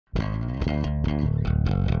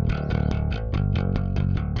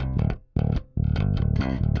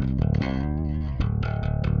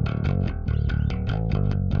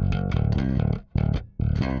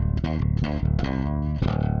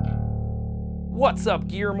What's up,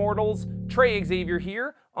 Gear Mortals? Trey Xavier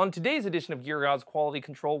here. On today's edition of Gear Gods Quality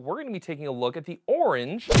Control, we're going to be taking a look at the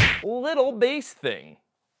orange little bass thing.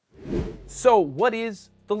 So what is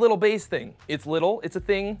the little bass thing? It's little, it's a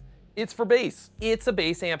thing, it's for bass. It's a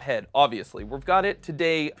bass amp head, obviously. We've got it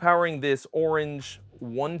today powering this orange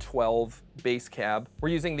 112 bass cab. We're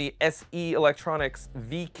using the SE Electronics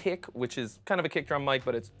V-Kick, which is kind of a kick drum mic,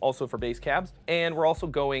 but it's also for bass cabs. And we're also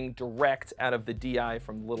going direct out of the DI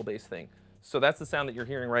from the little bass thing. So that's the sound that you're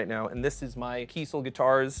hearing right now, and this is my Kiesel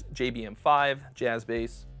Guitars JBM5 jazz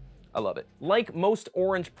bass. I love it. Like most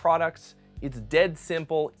orange products, it's dead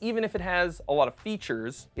simple. Even if it has a lot of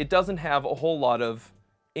features, it doesn't have a whole lot of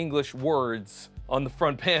English words on the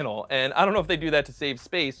front panel. And I don't know if they do that to save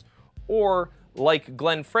space, or like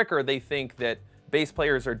Glenn Fricker, they think that bass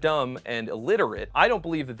players are dumb and illiterate. I don't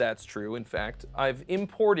believe that that's true. In fact, I've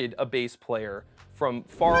imported a bass player from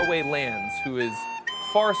faraway lands who is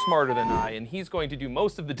far smarter than I, and he's going to do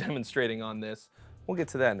most of the demonstrating on this. We'll get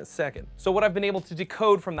to that in a second. So what I've been able to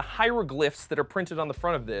decode from the hieroglyphs that are printed on the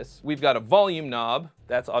front of this, we've got a volume knob,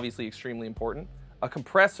 that's obviously extremely important, a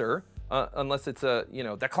compressor, unless it's a,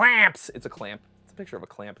 the clamps, it's a clamp. It's a picture of a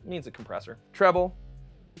clamp, it means a compressor. Treble,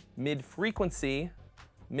 mid-frequency,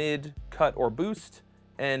 mid-cut or boost,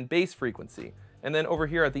 and bass frequency. And then over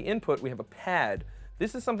here at the input, we have a pad.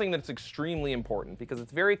 This is something that's extremely important because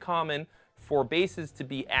it's very common for basses to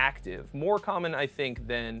be active. More common, I think,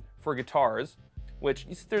 than for guitars, which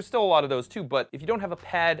there's still a lot of those too, but if you don't have a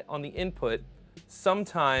pad on the input,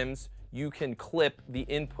 sometimes you can clip the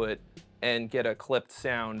input and get a clipped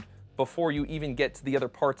sound before you even get to the other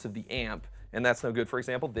parts of the amp, and that's no good. For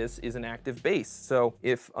example, this is an active bass, so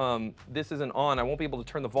if this isn't on, I won't be able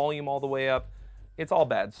to turn the volume all the way up. It's all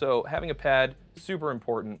bad. So having a pad, super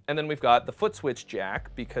important. And then we've got the foot switch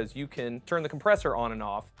jack, because you can turn the compressor on and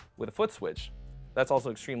off with a foot switch. That's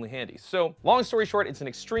also extremely handy. So long story short, it's an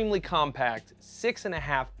extremely compact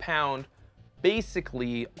 6.5 pound,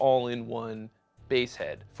 basically all-in-one bass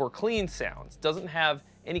head for clean sounds. Doesn't have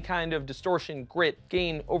any kind of distortion, grit,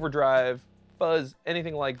 gain, overdrive, fuzz,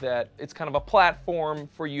 anything like that. It's kind of a platform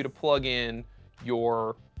for you to plug in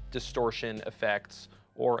your distortion effects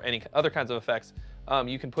or any other kinds of effects.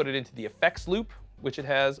 You can put it into the effects loop, which it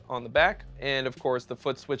has on the back. And of course, the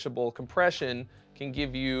foot switchable compression can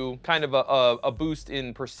give you kind of a boost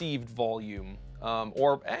in perceived volume,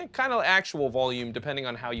 or kind of actual volume, depending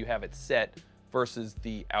on how you have it set versus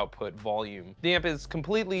the output volume. The amp is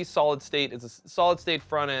completely solid state. It's a solid state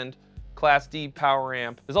front end, Class D power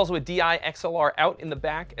amp. There's also a DI XLR out in the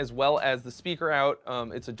back, as well as the speaker out.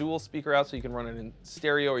 It's a dual speaker out, so you can run it in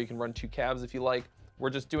stereo, or you can run two cabs if you like. We're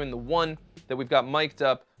just doing the one that we've got mic'd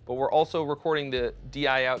up, but we're also recording the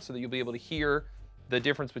DI out so that you'll be able to hear the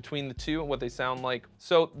difference between the two and what they sound like.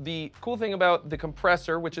 So the cool thing about the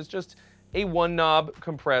compressor, which is just a one knob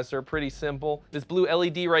compressor, pretty simple. This blue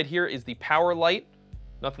LED right here is the power light.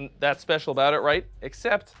 Nothing that special about it, right?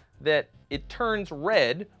 Except that it turns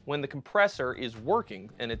red when the compressor is working,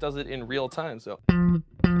 and it does it in real time, so.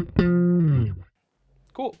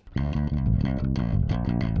 Cool.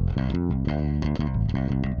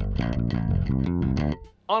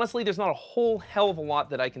 Honestly, there's not a whole hell of a lot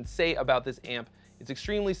that I can say about this amp. It's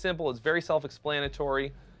extremely simple, it's very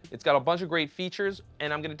self-explanatory. It's got a bunch of great features,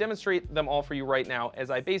 and I'm gonna demonstrate them all for you right now as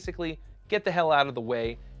I basically get the hell out of the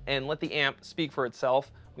way and let the amp speak for itself.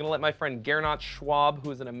 I'm gonna let my friend Gernot Schwab,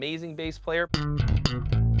 who is an amazing bass player,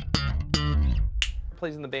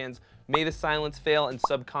 plays in the bands May the Silence Fail and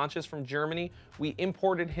Subconscious from Germany. We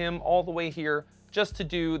imported him all the way here just to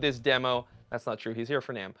do this demo. That's not true, he's here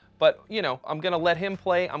for NAMM. But, I'm gonna let him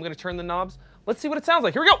play, I'm gonna turn the knobs. Let's see what it sounds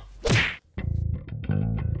like, here we go!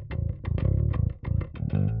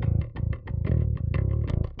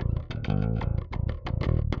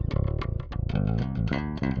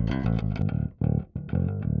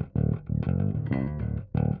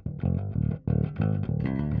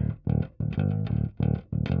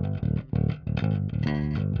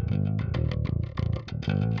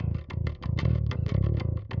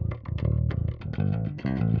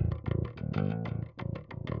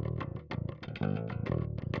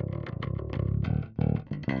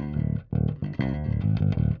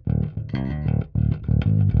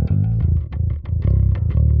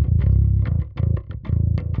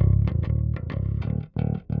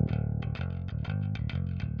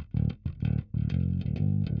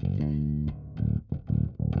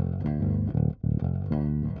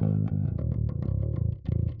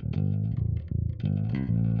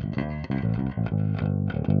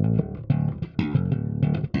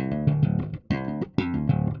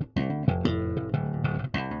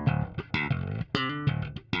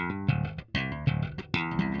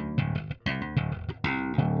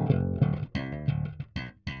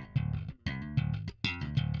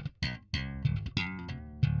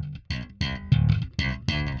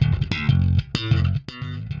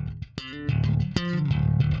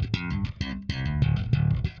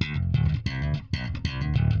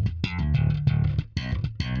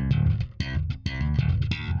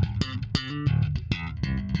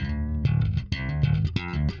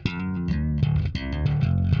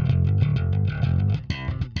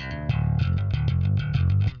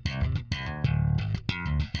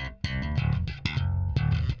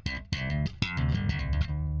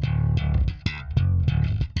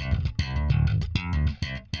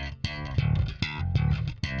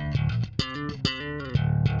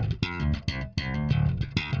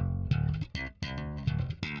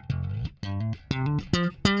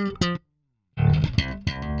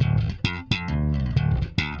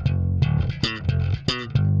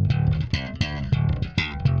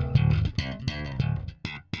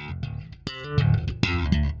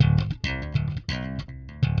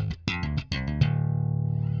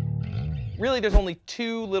 Really, there's only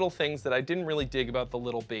two little things that I didn't really dig about the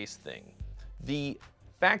little bass thing. The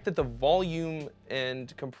fact that the volume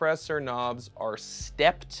and compressor knobs are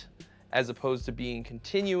stepped as opposed to being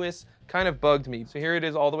continuous kind of bugged me. So here it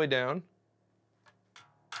is all the way down.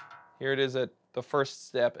 Here it is at the first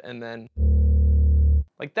step, and then,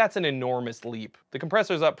 like, that's an enormous leap. The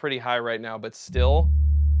compressor's up pretty high right now, but still.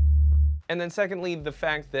 And then secondly, the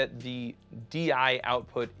fact that the DI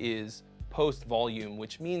output is post volume,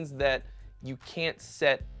 which means that you can't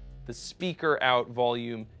set the speaker out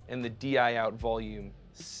volume and the DI out volume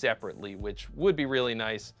separately, which would be really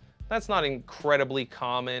nice. That's not incredibly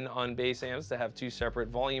common on bass amps to have two separate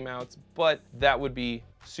volume outs, but that would be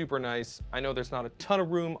super nice. I know there's not a ton of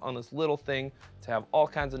room on this little thing to have all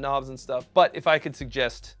kinds of knobs and stuff, but if I could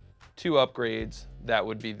suggest two upgrades, that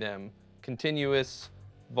would be them. Continuous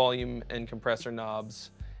volume and compressor knobs,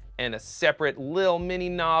 and a separate little mini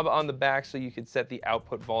knob on the back so you could set the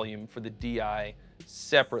output volume for the DI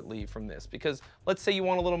separately from this. Because let's say you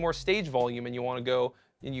want a little more stage volume and you want to go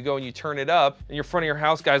and you turn it up and your front of your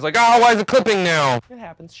house guy's like, oh, why is it clipping now? It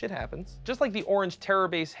happens, shit happens. Just like the orange Terror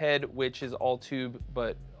bass head, which is all tube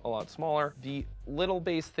but a lot smaller, the little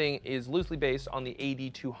bass thing is loosely based on the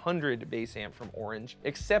AD200 bass amp from Orange,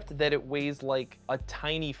 except that it weighs like a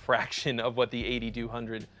tiny fraction of what the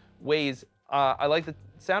AD200 weighs. I like the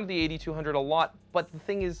sound of the AD200 a lot, but the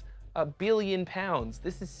thing is 1 billion pounds.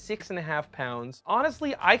 This is 6.5 pounds.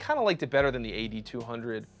 Honestly, I kind of liked it better than the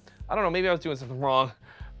AD200. I don't know, maybe I was doing something wrong,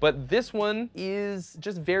 but this one is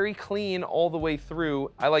just very clean all the way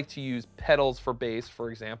through. I like to use pedals for bass,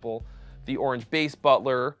 for example. The Orange Bass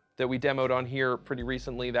Butler that we demoed on here pretty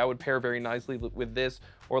recently, that would pair very nicely with this,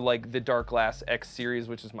 or like the Dark Glass X series,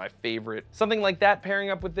 which is my favorite. Something like that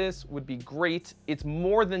pairing up with this would be great. It's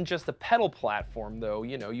more than just a pedal platform though.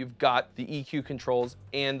 You know, you've got the EQ controls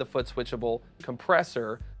and the foot switchable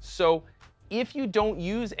compressor. So if you don't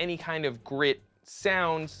use any kind of grit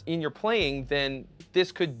sounds in your playing, then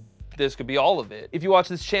this could be all of it. If you watch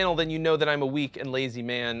this channel, then you know that I'm a weak and lazy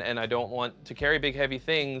man and I don't want to carry big heavy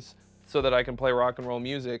things so that I can play rock and roll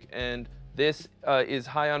music. And this is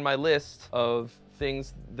high on my list of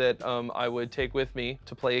things that I would take with me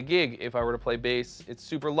to play a gig if I were to play bass. It's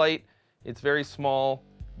super light, it's very small,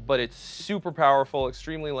 but it's super powerful,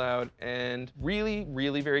 extremely loud, and really,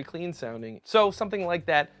 really very clean sounding. So something like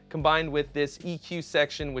that combined with this EQ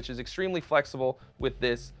section, which is extremely flexible with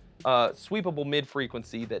this sweepable mid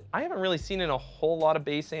frequency that I haven't really seen in a whole lot of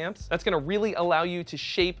bass amps. That's gonna really allow you to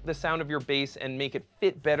shape the sound of your bass and make it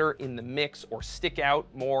fit better in the mix or stick out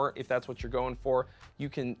more if that's what you're going for. You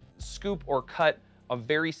can scoop or cut a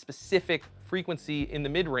very specific frequency in the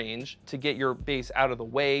mid-range to get your bass out of the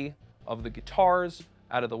way of the guitars,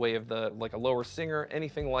 out of the way of like a lower singer,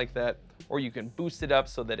 anything like that. Or you can boost it up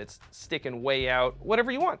so that it's sticking way out,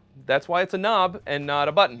 whatever you want. That's why it's a knob and not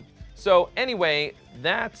a button. So anyway,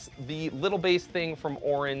 that's the little bass thing from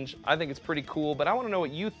Orange. I think it's pretty cool, but I want to know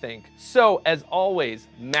what you think. So as always,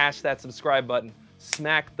 mash that subscribe button,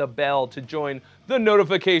 smack the bell to join the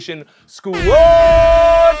notification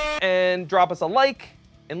squad, and drop us a like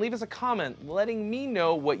and leave us a comment letting me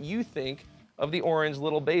know what you think of the Orange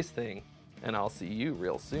little bass thing. And I'll see you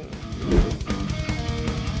real soon.